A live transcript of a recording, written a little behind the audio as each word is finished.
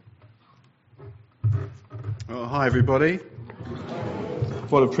Hi everybody.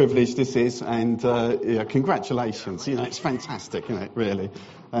 What a privilege this is, and congratulations. It's fantastic, really.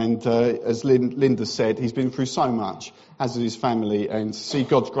 And as Linda said, he's been through so much, as has his family, and to see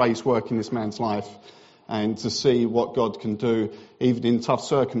God's grace work in this man's life and to see what God can do, even in tough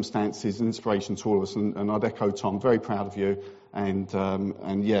circumstances, inspiration to all of us. And I'd echo Tom, very proud of you. And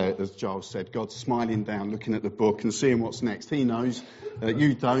as Giles said, God's smiling down, looking at the book and seeing what's next. He knows,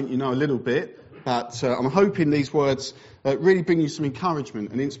 you don't, you know a little bit. But I'm hoping these words really bring you some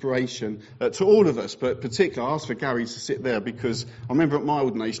encouragement and inspiration to all of us. But particularly, I asked for Gary to sit there because I remember at my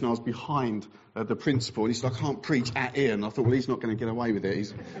ordination I was behind the principal. And he said, I can't preach at Ian. I thought, well, he's not going to get away with it.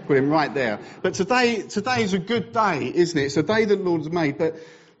 He's put him right there. But today is a good day, isn't it? It's a day that the Lord has made. But,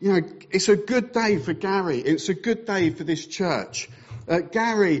 it's a good day for Gary. It's a good day for this church.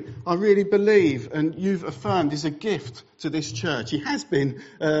 Gary, I really believe, and you've affirmed, is a gift to this church. He has been,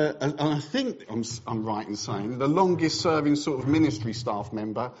 and I think I'm right in saying, the longest serving sort of ministry staff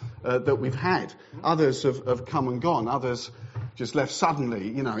member that we've had. Others have come and gone. Others just left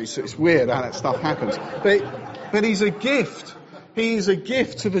suddenly. It's weird how that stuff happens. But he's a gift. He's a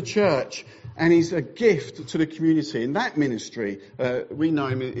gift to the church. And he's a gift to the community. In that ministry, we know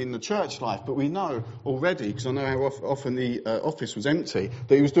him in the church life, but we know already, because I know how often the office was empty,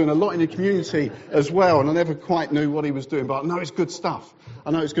 that he was doing a lot in the community as well, and I never quite knew what he was doing, but I know it's good stuff.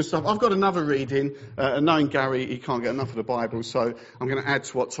 I've got another reading, and knowing Gary, he can't get enough of the Bible, so I'm going to add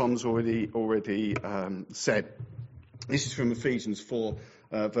to what Tom's already said. This is from Ephesians 4,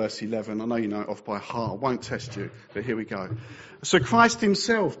 verse 11. I know you know it off by heart. I won't test you, but here we go. So Christ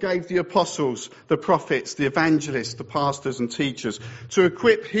himself gave the apostles, the prophets, the evangelists, the pastors and teachers to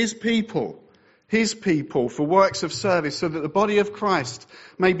equip his people for works of service so that the body of Christ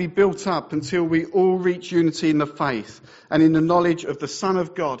may be built up until we all reach unity in the faith and in the knowledge of the Son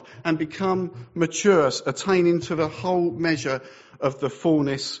of God and become mature, attaining to the whole measure of the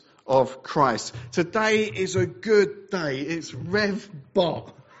fullness of Christ. Today is a good day. It's Rev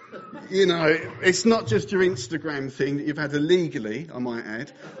Bot. It's not just your Instagram thing that you've had illegally, I might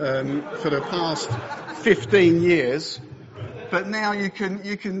add, for the past 15 years. But now you can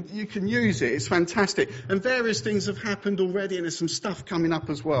use it. It's fantastic. And various things have happened already, and there's some stuff coming up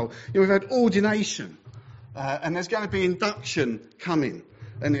as well. We've had ordination, and there's going to be induction coming.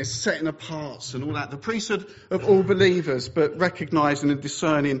 And there's setting aparts and all that. The priesthood of all believers, but recognising and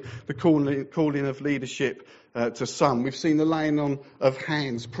discerning the calling of leadership to some. We've seen the laying on of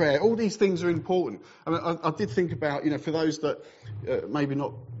hands, prayer. All these things are important. I did think about, for those that maybe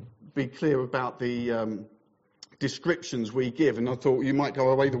not be clear about the descriptions we give, and I thought you might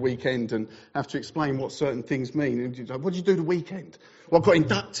go away the weekend and have to explain what certain things mean. And what did you do the weekend? Well, I got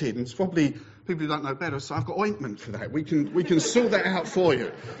inducted, and it's probably people who don't know better, so I've got ointment for that. We can sort that out for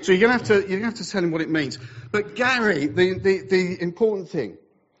you. So you're gonna have to tell him what it means. But Gary, the important thing,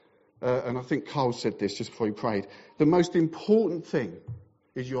 and I think Carl said this just before he prayed, the most important thing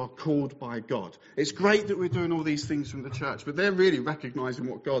is you are called by God. It's great that we're doing all these things from the church, but they're really recognising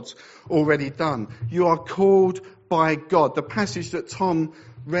what God's already done. You are called by God. The passage that Tom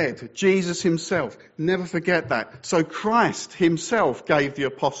read, Jesus himself, never forget that. So Christ himself gave the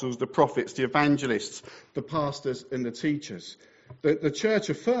apostles, the prophets, the evangelists, the pastors and the teachers. The church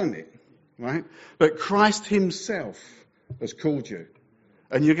affirmed it, right? But Christ himself has called you.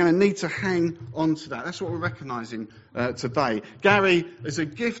 And you're going to need to hang on to that. That's what we're recognising today. Gary is a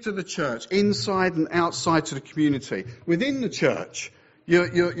gift to the church, inside and outside to the community. Within the church,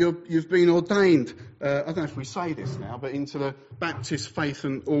 you've been ordained, I don't know if we say this now, but into the Baptist faith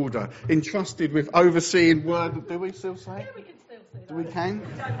and order, entrusted with overseeing word. Do we still say it? Yeah, we can still say that. Do we can?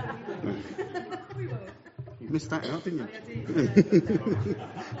 We will. You missed that out, didn't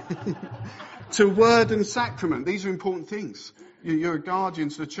you? To word and sacrament. These are important things. You're a guardian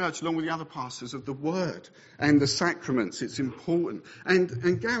to the church along with the other pastors of the word and the sacraments. It's important.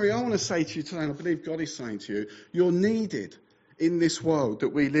 And Gary, I want to say to you today, and I believe God is saying to you, you're needed in this world that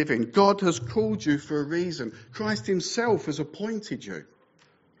we live in. God has called you for a reason. Christ himself has appointed you,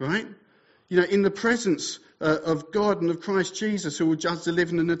 right? In the presence of God and of Christ Jesus, who will judge the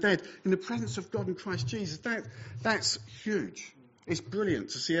living and the dead. In the presence of God and Christ Jesus, that's huge. It's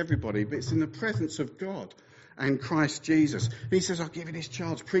brilliant to see everybody, but it's in the presence of God and Christ Jesus. He says, I've given his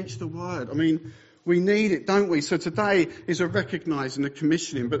charge, preach the word. We need it, don't we? So today is a recognising, a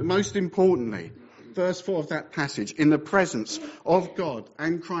commissioning, but most importantly, verse 4 of that passage, in the presence of God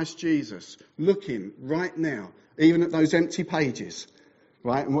and Christ Jesus, looking right now, even at those empty pages,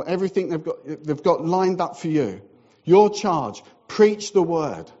 right, and everything they've got lined up for you. Your charge, preach the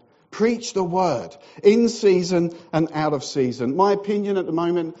word. Preach the word, in season and out of season. My opinion at the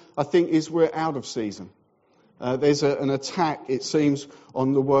moment, I think, is we're out of season. There's an attack, it seems,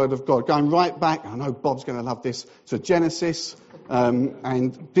 on the Word of God. Going right back, I know Bob's going to love this, to Genesis.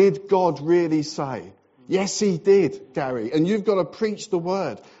 And did God really say? Yes, he did, Gary. And you've got to preach the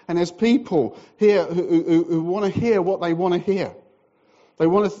Word. And there's people here who want to hear what they want to hear. They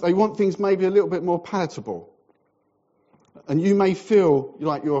want things maybe a little bit more palatable. And you may feel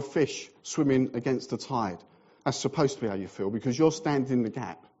like you're a fish swimming against the tide. That's supposed to be how you feel, because you're standing in the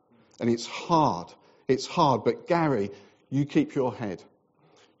gap. And it's hard. It's hard. But Gary, you keep your head.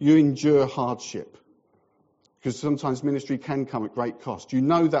 You endure hardship. Because sometimes ministry can come at great cost. You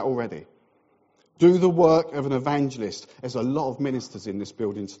know that already. Do the work of an evangelist. There's a lot of ministers in this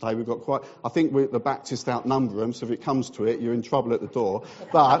building today. We've got I think the Baptists outnumber them, so if it comes to it, you're in trouble at the door.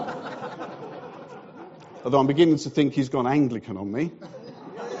 But, although I'm beginning to think he's gone Anglican on me.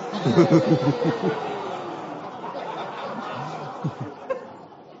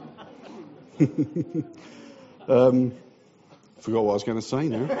 Forgot what I was going to say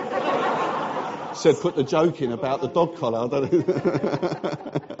now. Said put the joke in about the dog collar. I don't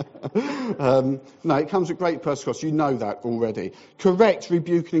know. No, it comes at great personal cost. You know that already. Correct,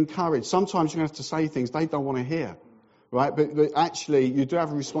 rebuke and encourage. Sometimes you're going to have to say things they don't want to hear. Right? But actually, you do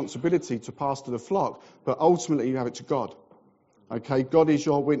have a responsibility to pastor the flock, but ultimately you have it to God. Okay? God is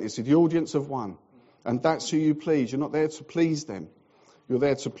your witness, the audience of one. And that's who you please. You're not there to please them. You're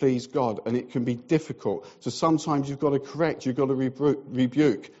there to please God. And it can be difficult. So sometimes you've got to correct, you've got to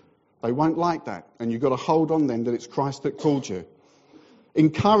rebuke. They won't like that. And you've got to hold on then that it's Christ that called you.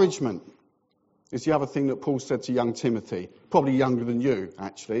 Encouragement is the other thing that Paul said to young Timothy. Probably younger than you,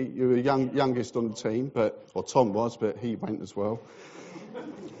 actually. You were youngest on the team, or Tom was, but he went as well.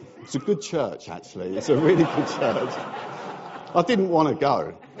 It's a good church, actually. It's a really good church. I didn't want to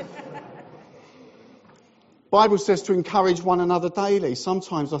go. Bible says to encourage one another daily.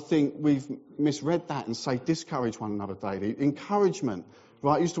 Sometimes I think we've misread that and say discourage one another daily. Encouragement.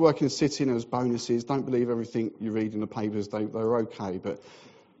 Right, I used to work in the city and there was bonuses. Don't believe everything you read in the papers. They're okay.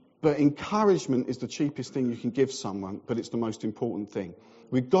 But encouragement is the cheapest thing you can give someone, but it's the most important thing.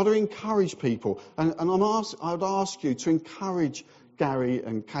 We've got to encourage people. And I would ask you to encourage Gary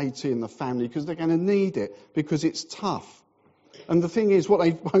and Katie and the family, because they're going to need it, because it's tough. And the thing is, what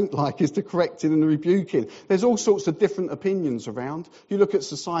they won't like is the correcting and the rebuking. There's all sorts of different opinions around. You look at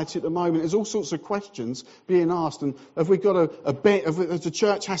society at the moment, there's all sorts of questions being asked. And have we got a bend, if the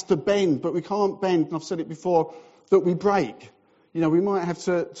church has to bend, but we can't bend, and I've said it before, that we break. You know, we might have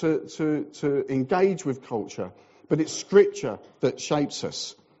to engage with culture, but it's Scripture that shapes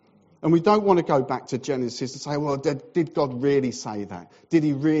us. And we don't want to go back to Genesis and say, well, did God really say that? Did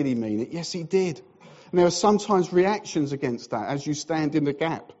he really mean it? Yes, he did. And there are sometimes reactions against that as you stand in the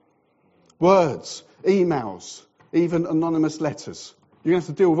gap. Words, emails, even anonymous letters. You're going to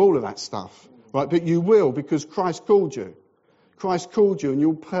have to deal with all of that stuff, right? But you will, because Christ called you. Christ called you and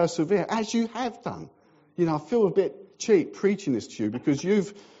you'll persevere, as you have done. You know, I feel a bit cheap preaching this to you, because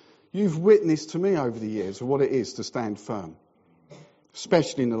you've witnessed to me over the years of what it is to stand firm,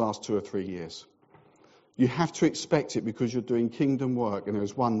 especially in the last 2 or 3 years. You have to expect it, because you're doing kingdom work and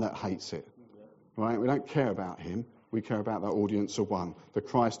there's one that hates it. Right? We don't care about him. We care about that audience of one, the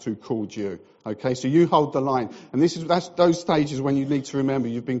Christ who called you. Okay, so you hold the line. And that's those stages when you need to remember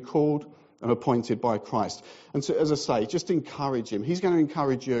you've been called and appointed by Christ. And so, as I say, just encourage him. He's going to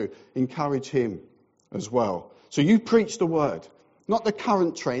encourage you. Encourage him as well. So you preach the word, not the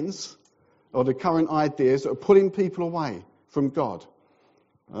current trends or the current ideas that are pulling people away from God.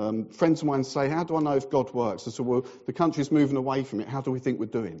 Friends of mine say, how do I know if God works? I said, well, the country's moving away from it. How do we think we're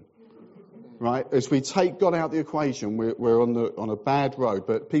doing? Right? As we take God out of the equation, we're on a bad road,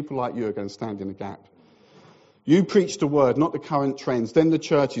 but people like you are going to stand in the gap. You preach the word, not the current trends. Then the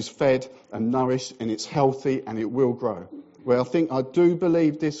church is fed and nourished, and it's healthy, and it will grow. Well, I do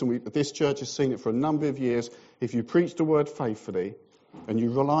believe this, and this church has seen it for a number of years. If you preach the word faithfully, and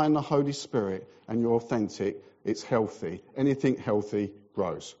you rely on the Holy Spirit, and you're authentic, it's healthy. Anything healthy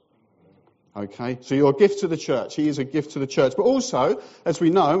grows. Okay, so you're a gift to the church. He is a gift to the church. But also, as we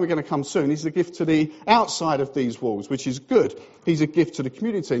know, we're going to come soon, he's a gift to the outside of these walls, which is good. He's a gift to the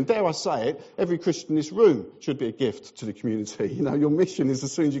community. And dare I say it, every Christian in this room should be a gift to the community. You know, your mission is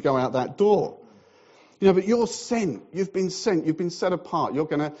as soon as you go out that door. You know, but you're sent. You've been sent. You've been set apart. You're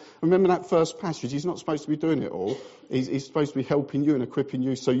going to, remember that first passage, he's not supposed to be doing it all. He's supposed to be helping you and equipping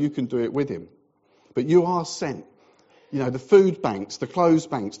you so you can do it with him. But you are sent. You know, the food banks, the clothes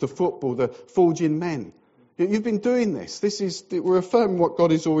banks, the football, the forging men. You've been doing this. We're affirming what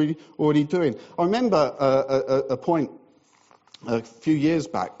God is already doing. I remember a point a few years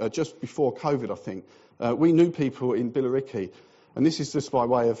back, just before COVID, I think. We knew people in Billericay, And this is just by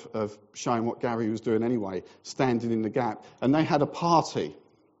way of showing what Gary was doing anyway, standing in the gap. And they had a party,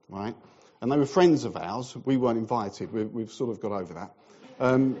 right? And they were friends of ours. We weren't invited. We've sort of got over that.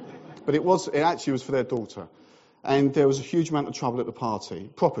 But it actually was for their daughter. And there was a huge amount of trouble at the party,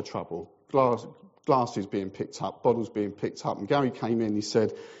 proper trouble. Glasses being picked up, bottles being picked up. And Gary came in, he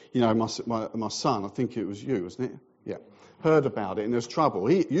said, my son, I think it was you, wasn't it? Yeah. Heard about it and there's trouble.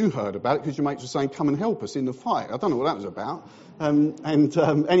 You heard about it because your mates were saying, come and help us in the fight. I don't know what that was about.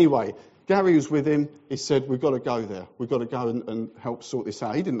 Anyway, Gary was with him. He said, we've got to go there. We've got to go and help sort this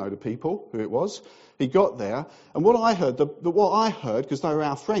out. He didn't know the people, who it was. He got there. And what I heard, because they were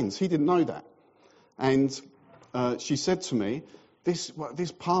our friends, he didn't know that. And she said to me, this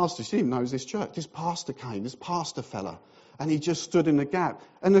pastor, she didn't know it was this church, this pastor came, this pastor fella, and he just stood in the gap.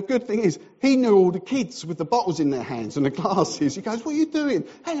 And the good thing is, he knew all the kids with the bottles in their hands and the glasses. He goes, what are you doing?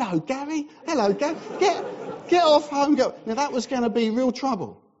 Hello, Gary. Hello, Gary. Get off home. Go. Now, that was going to be real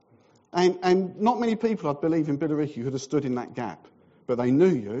trouble. And not many people, I believe, in Billericay could have stood in that gap. But they knew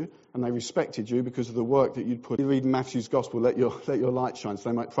you and they respected you because of the work that you'd put in. You read Matthew's Gospel, let your light shine so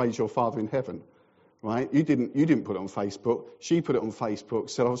they might praise your Father in heaven. Right? You didn't put it on Facebook. She put it on Facebook.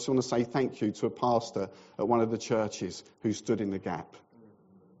 Said, I just want to say thank you to a pastor at one of the churches who stood in the gap.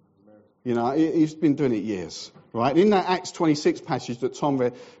 You know, he's been doing it years. Right? In that Acts 26 passage that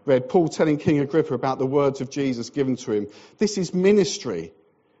Tom read, Paul telling King Agrippa about the words of Jesus given to him. This is ministry,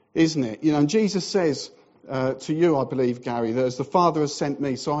 isn't it? You know, and Jesus says to you, I believe, Gary, that as the Father has sent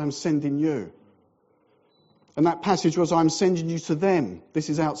me, so I am sending you. And that passage was, I'm sending you to them. This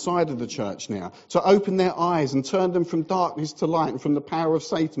is outside of the church now. To open their eyes and turn them from darkness to light and from the power of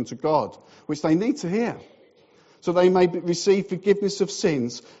Satan to God, which they need to hear. So they may receive forgiveness of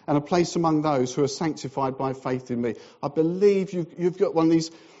sins and a place among those who are sanctified by faith in me. I believe you've got one of these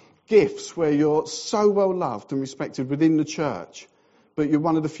gifts where you're so well loved and respected within the church, but you're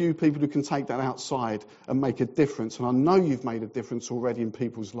one of the few people who can take that outside and make a difference. And I know you've made a difference already in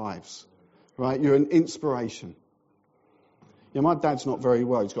people's lives. Right, you're an inspiration. Yeah, my dad's not very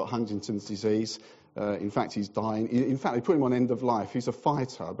well. He's got Huntington's disease. In fact, he's dying. In fact, they put him on end of life. He's a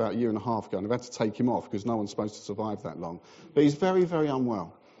fighter about a year and a half ago, and they've had to take him off because no one's supposed to survive that long. But he's very, very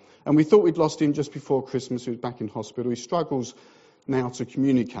unwell. And we thought we'd lost him just before Christmas. He was back in hospital. He struggles now to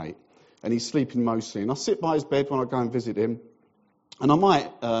communicate, and he's sleeping mostly. And I sit by his bed when I go and visit him, and I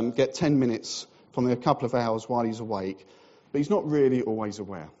might get 10 minutes from a couple of hours while he's awake, but he's not really always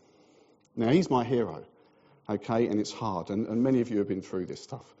aware. Now, he's my hero, okay, and it's hard, and many of you have been through this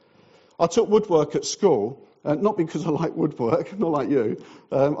stuff. I took woodwork at school, not because I like woodwork, not like you,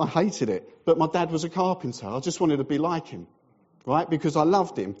 I hated it, but my dad was a carpenter. I just wanted to be like him, right, because I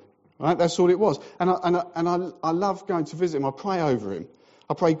loved him, right, that's all it was. And I love going to visit him. I pray over him.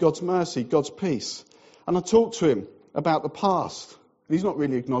 I pray God's mercy, God's peace. And I talk to him about the past. He's not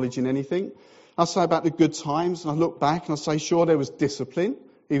really acknowledging anything. I say about the good times, and I look back and I say, sure, there was discipline.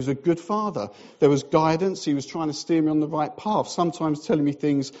 He was a good father. There was guidance. He was trying to steer me on the right path, sometimes telling me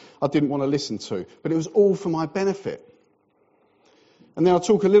things I didn't want to listen to. But it was all for my benefit. And then I'll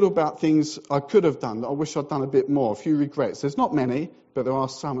talk a little about things I could have done that I wish I'd done a bit more, a few regrets. There's not many, but there are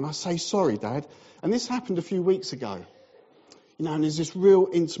some. And I say, sorry, Dad. And this happened a few weeks ago. You know, and there's this real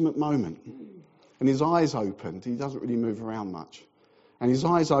intimate moment. And his eyes opened. He doesn't really move around much. And his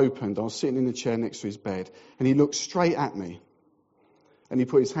eyes opened. I was sitting in the chair next to his bed. And he looked straight at me. And he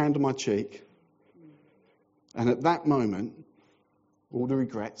put his hand on my cheek. And at that moment, all the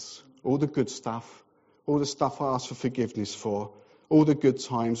regrets, all the good stuff, all the stuff I asked for forgiveness for, all the good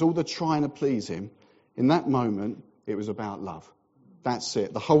times, all the trying to please him, in that moment, it was about love. That's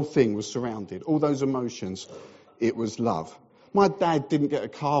it. The whole thing was surrounded. All those emotions, it was love. My dad didn't get a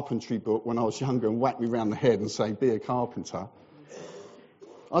carpentry book when I was younger and whack me around the head and say, be a carpenter.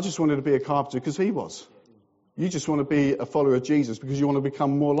 I just wanted to be a carpenter because he was. You just want to be a follower of Jesus because you want to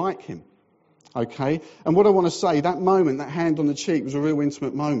become more like him. Okay? And what I want to say, that moment, that hand on the cheek was a real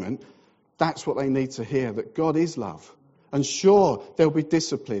intimate moment. That's what they need to hear, that God is love. And sure, there'll be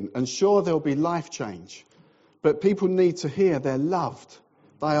discipline. And sure, there'll be life change. But people need to hear they're loved.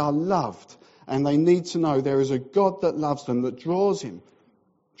 They are loved. And they need to know there is a God that loves them, that draws them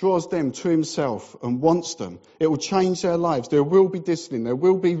to himself and wants them. It will change their lives. There will be discipline. There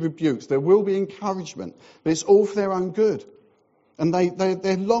will be rebukes. There will be encouragement. But it's all for their own good. And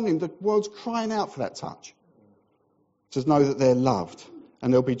they're longing. The world's crying out for that touch. To know that they're loved.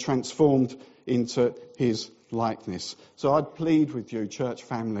 And they'll be transformed into his likeness. So I'd plead with you, church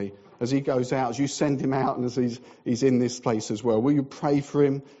family, as he goes out, as you send him out and as he's in this place as well. Will you pray for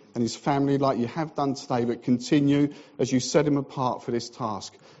him and his family like you have done today, but continue as you set him apart for this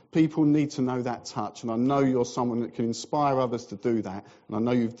task. People need to know that touch, and I know you're someone that can inspire others to do that, and I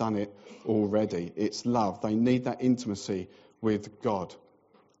know you've done it already. It's love. They need that intimacy with God.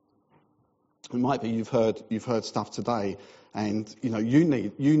 It might be you've heard stuff today, and you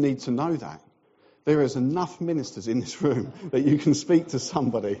need to know that. There is enough ministers in this room that you can speak to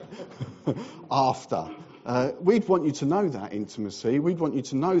somebody after. We'd want you to know that intimacy. We'd want you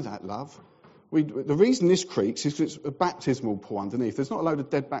to know that love. The reason this creaks is it's a baptismal pool underneath. There's not a load of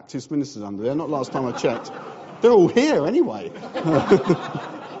dead Baptist ministers under there. Not last time I checked. They're all here anyway.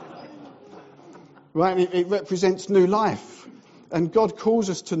 Right? It represents new life. And God calls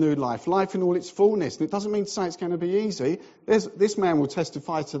us to new life, life in all its fullness. And it doesn't mean to say it's going to be easy. This man will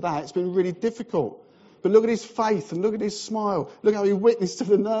testify to that. It's been really difficult. But look at his faith and look at his smile. Look how he witnessed to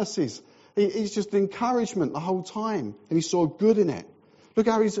the nurses. He's just encouragement the whole time. And he saw good in it. Look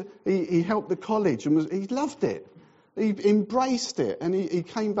how he helped the college and he loved it. He embraced it and he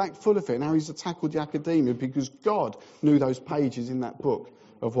came back full of it. Now he's tackled the academia because God knew those pages in that book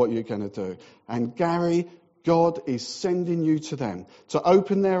of what you're going to do. And Gary, God is sending you to them to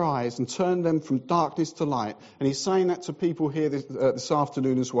open their eyes and turn them from darkness to light. And he's saying that to people here this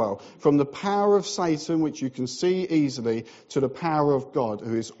afternoon as well. From the power of Satan, which you can see easily, to the power of God,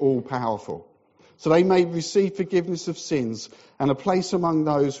 who is all powerful. So they may receive forgiveness of sins and a place among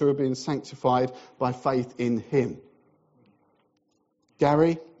those who are being sanctified by faith in him.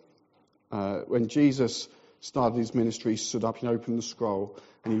 Gary, when Jesus started his ministry, he stood up and opened the scroll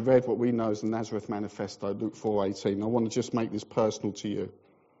and he read what we know as the Nazareth Manifesto, Luke 4:18. I want to just make this personal to you.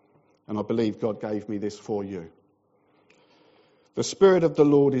 And I believe God gave me this for you. The Spirit of the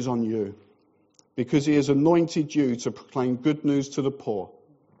Lord is on you because he has anointed you to proclaim good news to the poor.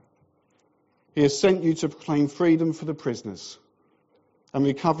 He has sent you to proclaim freedom for the prisoners and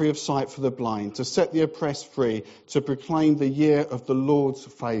recovery of sight for the blind, to set the oppressed free, to proclaim the year of the Lord's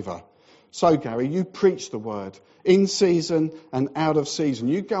favour. So, Gary, you preach the word in season and out of season.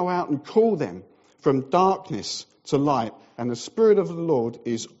 You go out and call them from darkness to light, and the Spirit of the Lord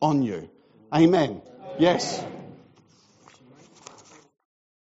is on you. Amen. Yes.